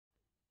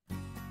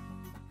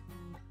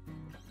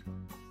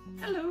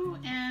Hello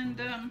and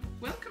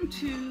welcome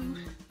to,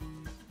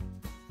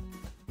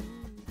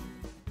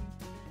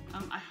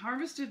 I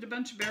harvested a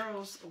bunch of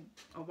barrels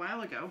a while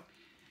ago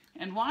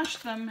and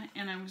washed them,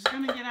 and I was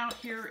going to get out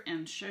here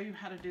and show you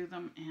how to do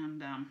them,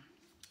 and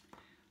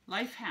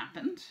life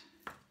happened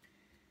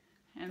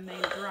and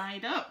they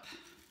dried up.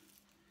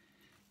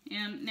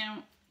 And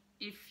now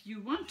if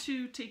you want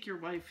to take your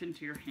wife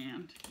into your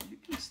hand, you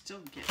can still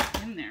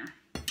get in there.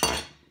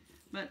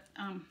 But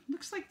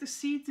looks like the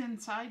seeds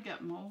inside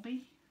got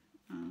moldy.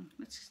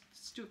 Let's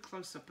do a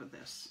close-up of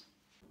this.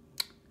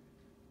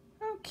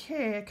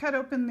 Okay, I cut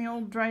open the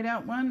old dried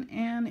out one,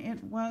 and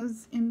it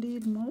was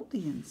indeed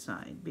moldy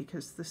inside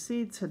because the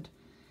seeds had,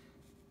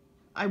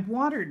 I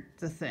watered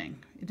the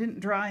thing. It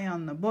didn't dry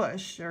on the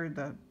bush or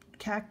the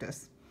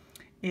cactus.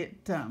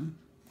 It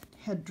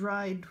had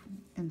dried,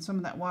 and some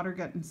of that water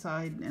got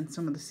inside and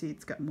some of the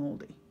seeds got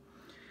moldy.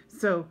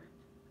 So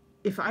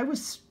if I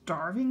was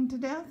starving to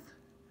death,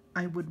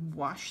 I would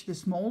wash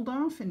this mold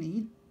off and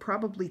eat,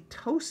 probably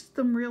toast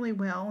them really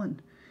well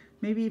and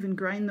maybe even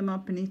grind them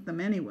up and eat them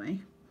anyway.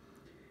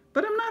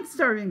 But I'm not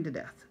starving to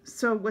death.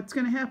 So what's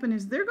going to happen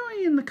is they're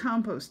going in the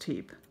compost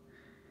heap,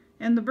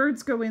 and the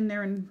birds go in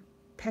there and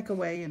peck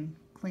away and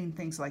clean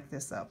things like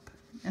this up.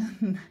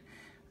 And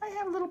I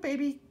have little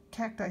baby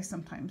cacti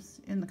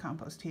sometimes in the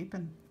compost heap,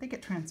 and they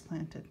get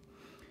transplanted.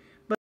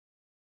 But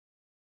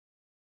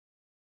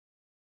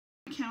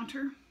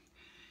counter,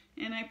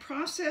 and I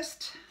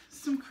processed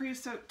some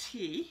creosote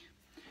tea,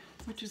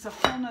 which is a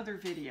whole nother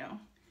video.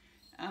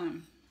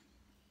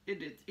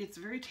 It's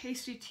very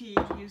tasty tea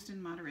used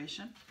in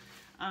moderation,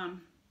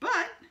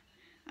 but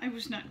I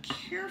was not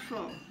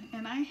careful,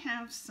 and I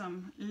have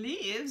some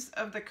leaves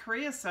of the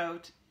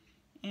creosote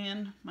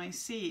in my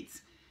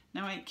seeds.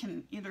 Now I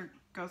can either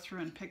go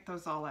through and pick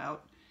those all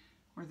out,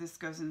 or this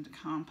goes into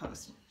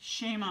compost.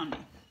 Shame on me.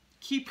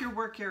 Keep your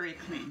work area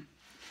clean.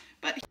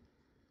 But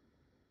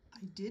I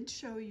did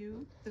show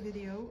you the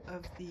video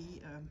of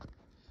the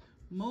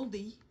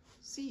moldy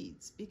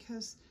seeds,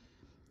 because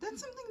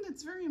that's something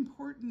that's very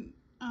important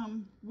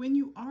when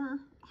you are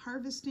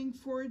harvesting,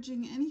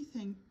 foraging,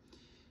 anything,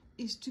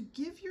 is to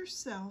give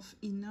yourself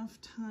enough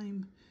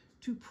time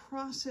to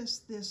process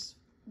this,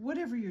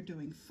 whatever you're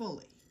doing,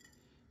 fully.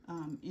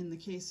 In the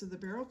case of the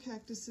barrel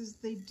cactuses,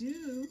 they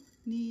do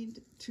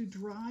need to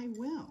dry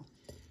well,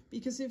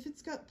 because if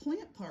it's got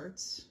plant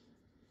parts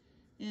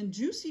and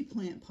juicy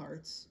plant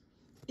parts,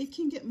 it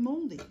can get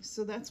moldy.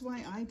 So that's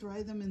why I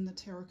dry them in the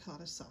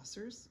terracotta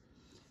saucers.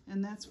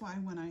 And that's why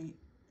when I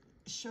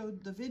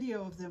showed the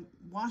video of them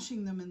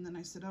washing them, and then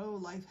I said, oh,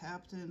 life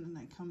happened, and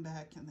I come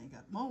back and they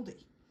got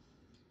moldy.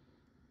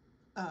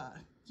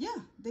 Yeah,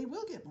 they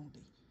will get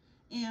moldy.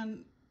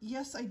 And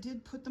yes, I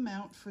did put them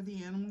out for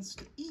the animals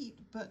to eat,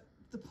 but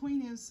the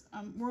point is,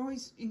 we're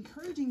always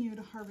encouraging you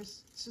to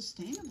harvest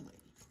sustainably.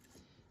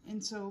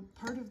 And so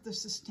part of the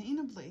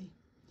sustainably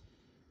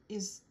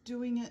is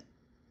doing it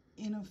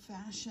in a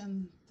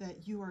fashion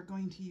that you are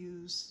going to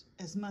use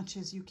as much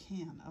as you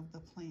can of the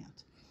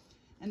plant.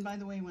 And by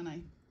the way, when I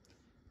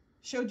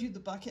showed you the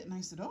bucket and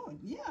I said, oh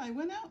yeah, I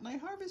went out and I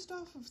harvested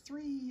off of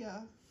 3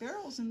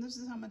 barrels, and this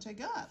is how much I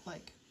got,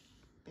 like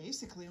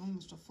basically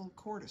almost a full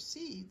quart of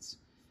seeds.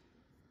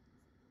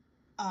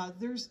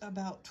 There's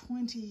about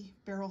 20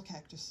 barrel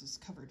cactuses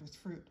covered with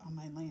fruit on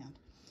my land.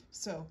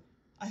 So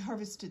I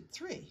harvested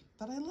 3,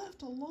 but I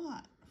left a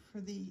lot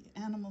for the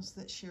animals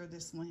that share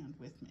this land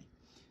with me.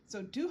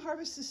 So do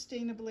harvest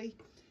sustainably,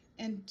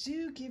 and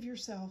do give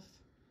yourself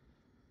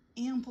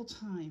ample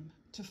time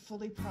to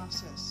fully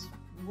process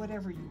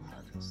whatever you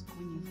harvest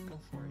when you go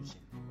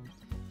foraging.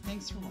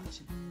 Thanks for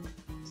watching.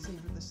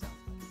 Savor the Southwest.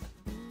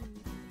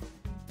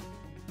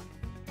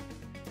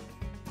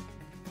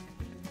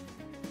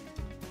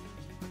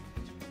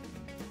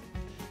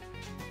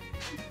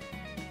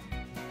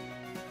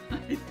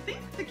 I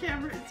think the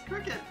camera is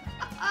crooked.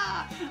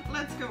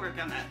 Let's go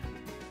work on that.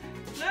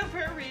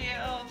 Blooper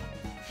reel.